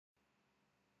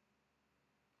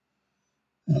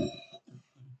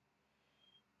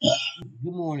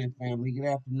good morning, family. Good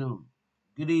afternoon.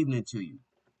 Good evening to you.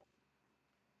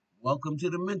 Welcome to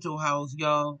the mental house,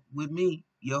 y'all, with me,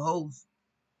 your host,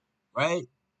 right?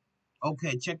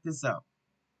 Okay, check this out.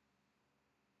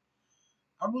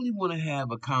 I really want to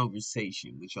have a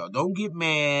conversation with y'all. Don't get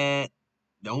mad.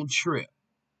 Don't trip,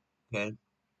 okay?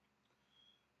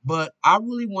 But I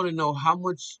really want to know how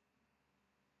much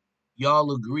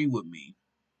y'all agree with me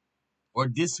or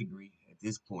disagree at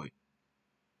this point.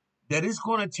 That it's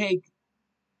going to take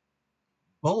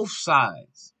both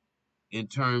sides in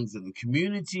terms of the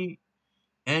community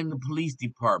and the police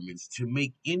departments to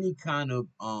make any kind of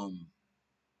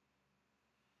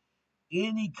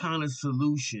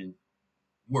solution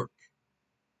work.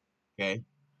 Okay.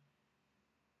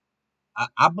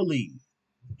 I believe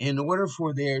in order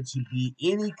for there to be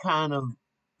any kind of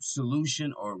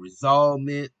solution or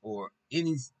resolvement or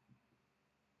any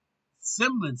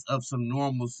semblance of some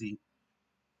normalcy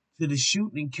to the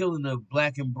shooting and killing of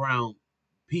black and brown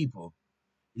people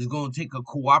is going to take a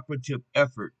cooperative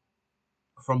effort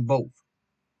from both.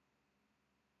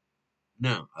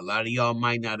 Now, a lot of y'all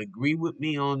might not agree with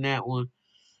me on that one.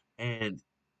 And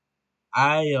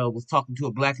I was talking to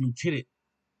a black lieutenant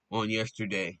on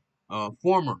yesterday,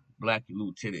 former black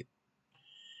lieutenant.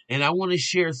 And I want to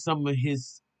share some of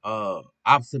his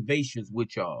observations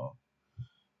with y'all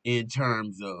in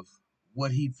terms of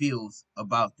what he feels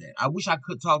about that. I wish I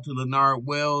could talk to Leonard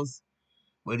Wells,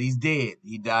 but he's dead.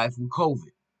 He died from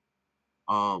COVID.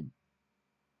 Um,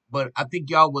 but I think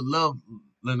y'all would love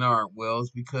Leonard Wells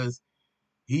because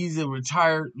he's a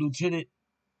retired lieutenant,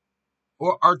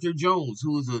 or Arthur Jones,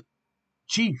 who is a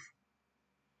chief.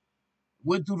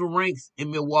 Went through the ranks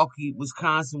in Milwaukee,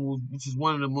 Wisconsin, which is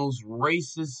one of the most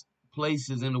racist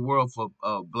places in the world for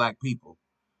black people.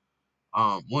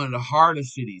 One of the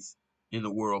hardest cities in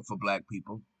the world for black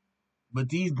people. But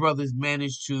these brothers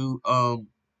managed to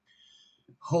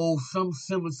hold some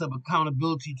semblance of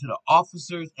accountability to the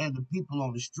officers and the people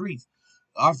on the streets.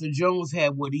 Arthur Jones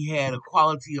had what he had, a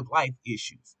quality of life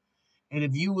issues. And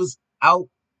if you was out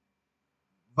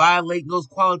violating those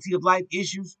quality of life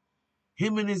issues,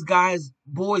 him and his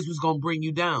boys was gonna bring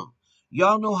you down.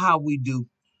 Y'all know how we do.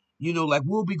 Like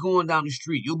we'll be going down the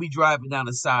street. You'll be driving down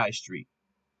a side street.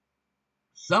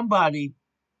 Somebody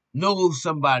knows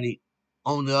somebody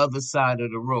on the other side of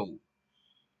the road.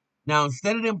 Now,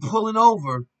 instead of them pulling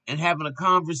over and having a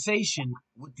conversation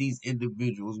with these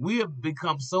individuals, we have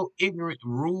become so ignorant,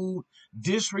 rude,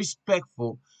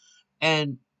 disrespectful,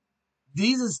 and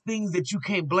these are things that you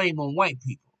can't blame on white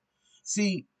people.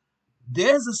 See,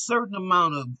 there's a certain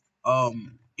amount of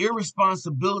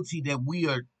irresponsibility that we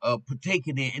are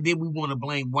partaking in, and then we want to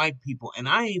blame white people. And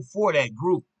I ain't for that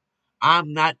group.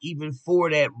 I'm not even for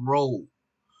that role.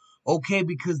 Okay,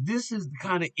 because this is the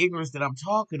kind of ignorance that I'm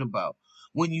talking about.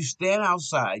 When you stand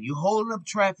outside, you holding up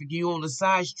traffic, you on the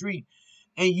side street,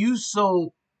 and you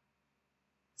so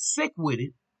sick with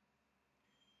it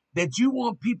that you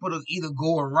want people to either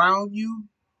go around you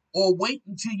or wait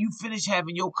until you finish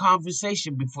having your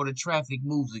conversation before the traffic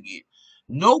moves again.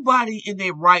 Nobody in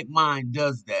their right mind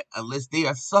does that unless they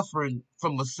are suffering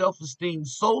from a self-esteem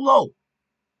so low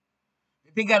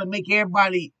that they got to make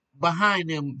everybody behind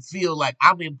them feel like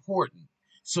I'm important.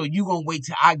 So you gonna wait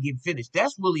till I get finished.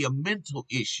 That's really a mental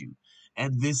issue.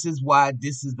 And this is why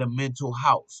this is the mental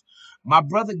house. My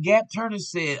brother Gap Turner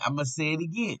said, I'm gonna say it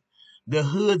again. The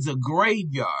hood's a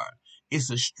graveyard.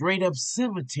 It's a straight up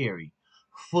cemetery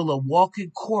full of walking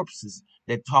corpses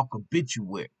that talk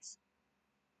obituaries.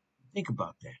 Think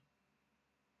about that.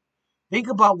 Think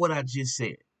about what I just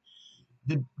said.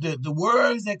 The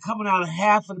words that coming out of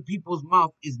half of the people's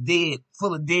mouth is dead,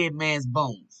 full of dead man's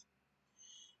bones.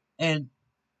 And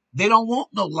they don't want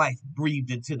no life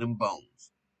breathed into them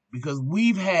bones because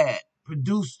we've had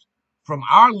produced from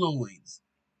our loins,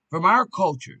 from our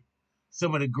culture,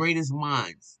 some of the greatest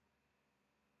minds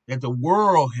that the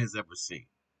world has ever seen.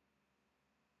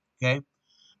 Okay?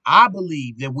 I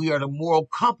believe that we are the moral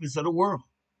compass of the world,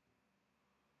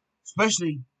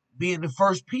 especially being the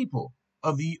first people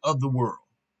of the world.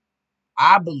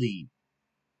 I believe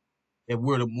that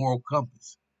we're the moral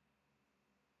compass.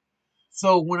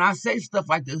 So when I say stuff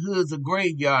like the hood's a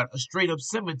graveyard, a straight up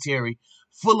cemetery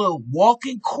full of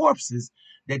walking corpses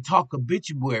that talk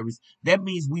obituaries, that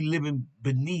means we living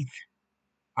beneath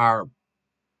our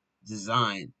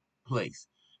design place.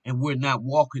 And we're not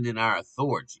walking in our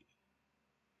authority.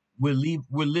 We're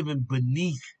living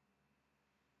beneath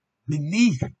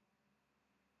the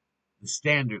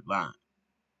standard line.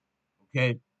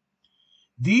 Okay?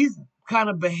 These kind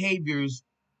of behaviors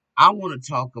I want to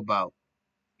talk about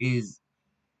is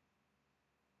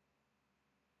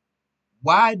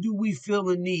why do we feel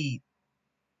the need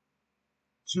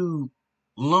to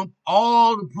lump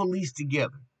all the police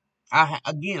together.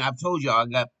 I've told y'all I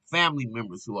got family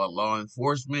members who are law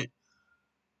enforcement,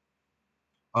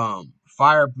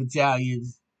 fire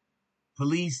battalions,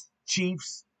 police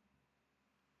chiefs.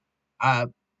 I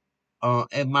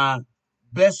and my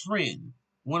best friend,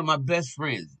 one of my best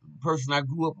friends, the person I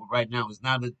grew up with right now is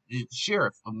now the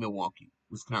sheriff of Milwaukee,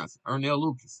 Wisconsin, Ernell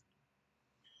Lucas.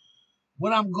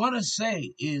 What I'm gonna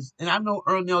say is, and I know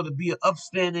Ernell to be an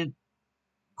upstanding,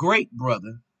 great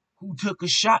brother who took a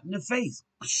shot in the face,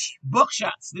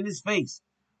 buckshots in his face,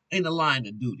 in the line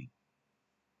of duty.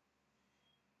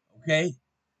 Okay,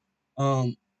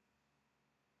 um,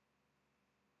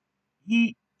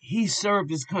 he served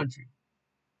his country.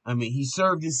 I mean, he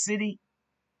served his city,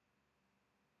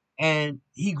 and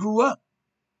he grew up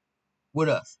with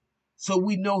us, so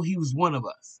we know he was one of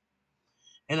us.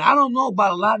 And I don't know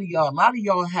about a lot of y'all. A lot of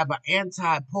y'all have an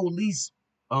anti-police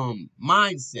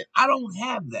mindset. I don't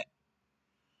have that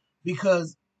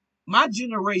because my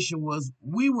generation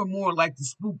we were more like the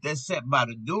spook that sat by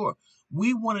the door.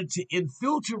 We wanted to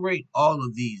infiltrate all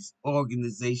of these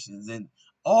organizations and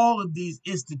all of these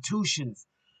institutions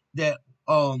that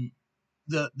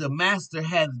the master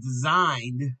had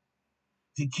designed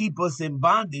to keep us in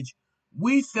bondage.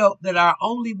 We felt that our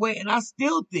only way, and I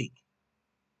still think,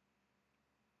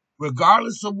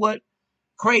 regardless of what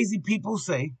crazy people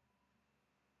say,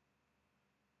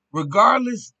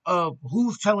 regardless of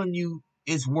who's telling you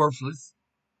it's worthless,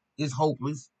 it's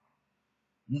hopeless,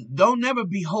 don't never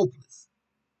be hopeless.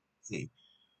 See,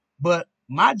 but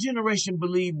my generation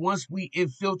believed once we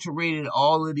infiltrated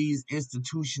all of these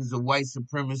institutions of white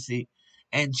supremacy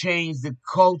and changed the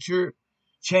culture,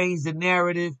 changed the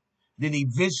narrative, then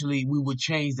eventually we would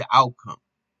change the outcome.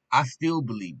 I still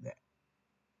believe that.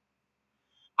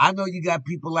 I know you got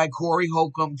people like Corey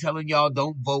Holcomb telling y'all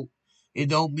don't vote. It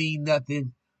don't mean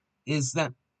nothing. It's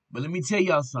not. But let me tell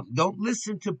y'all something. Don't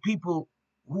listen to people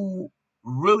who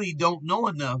really don't know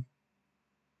enough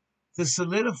to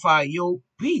solidify your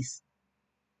peace.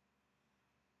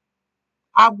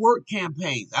 I work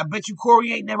campaigns. I bet you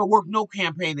Corey ain't never worked no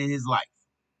campaign in his life.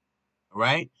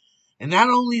 Right? And not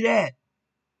only that,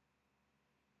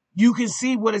 you can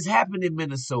see what has happened in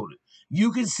Minnesota.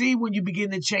 You can see when you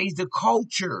begin to change the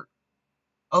culture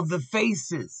of the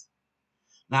faces.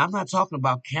 Now, I'm not talking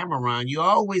about Cameron. You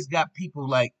always got people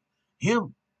like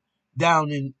him down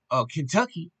in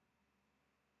Kentucky.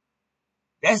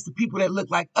 That's the people that look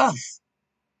like us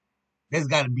that's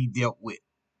got to be dealt with.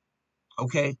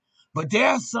 Okay? But there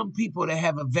are some people that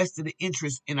have a vested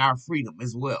interest in our freedom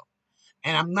as well.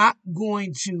 And I'm not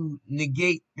going to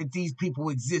negate that these people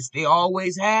exist. They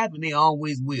always have and they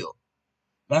always will.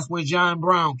 That's where John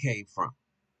Brown came from.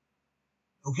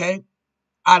 Okay?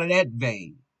 Out of that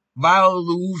vein. Viola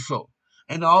Luuso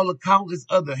and all the countless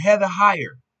other Heather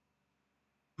Heyer,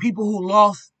 people who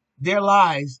lost their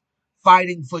lives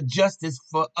fighting for justice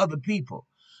for other people.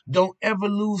 Don't ever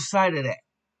lose sight of that.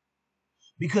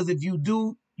 Because if you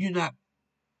do, you're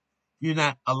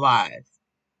not alive.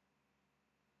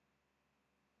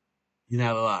 You're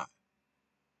not alive.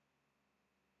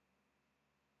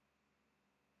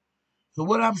 So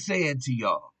what I'm saying to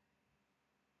y'all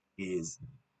is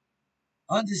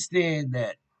understand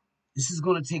that this is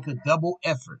going to take a double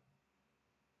effort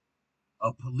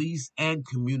of police and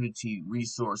community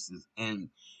resources and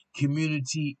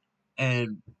community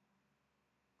and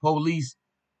police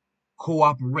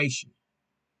cooperation,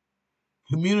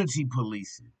 community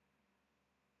policing,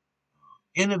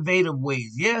 innovative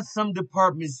ways. Yes, some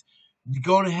departments are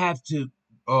going to have to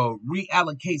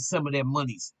reallocate some of their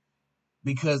monies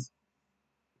because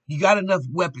you got enough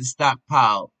weapon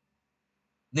stockpile.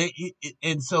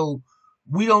 And so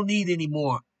we don't need any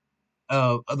more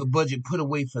of the budget put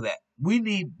away for that. We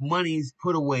need monies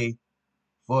put away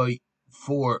for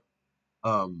for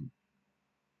um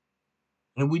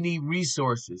and we need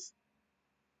resources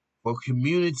for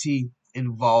community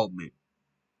involvement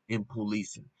in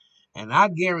policing. And I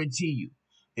guarantee you,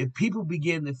 if people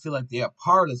begin to feel like they're a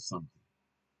part of something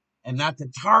and not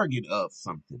the target of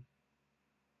something,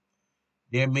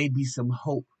 there may be some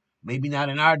hope. Maybe not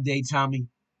in our day, Tommy,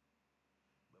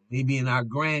 but maybe in our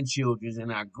grandchildren's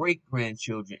and our great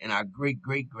grandchildren and our great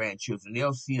great grandchildren.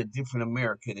 They'll see a different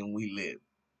America than we live.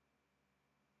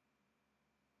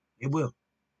 It will.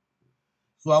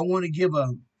 So I want to give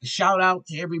a shout out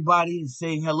to everybody and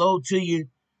say hello to you,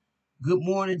 good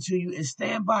morning to you, and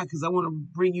stand by because I want to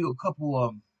bring you a couple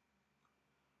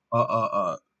uh, uh,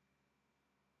 uh,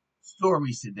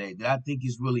 stories today that I think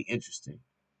is really interesting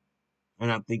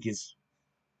and I think it's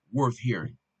worth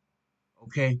hearing.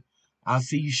 Okay, I'll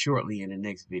see you shortly in the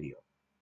next video.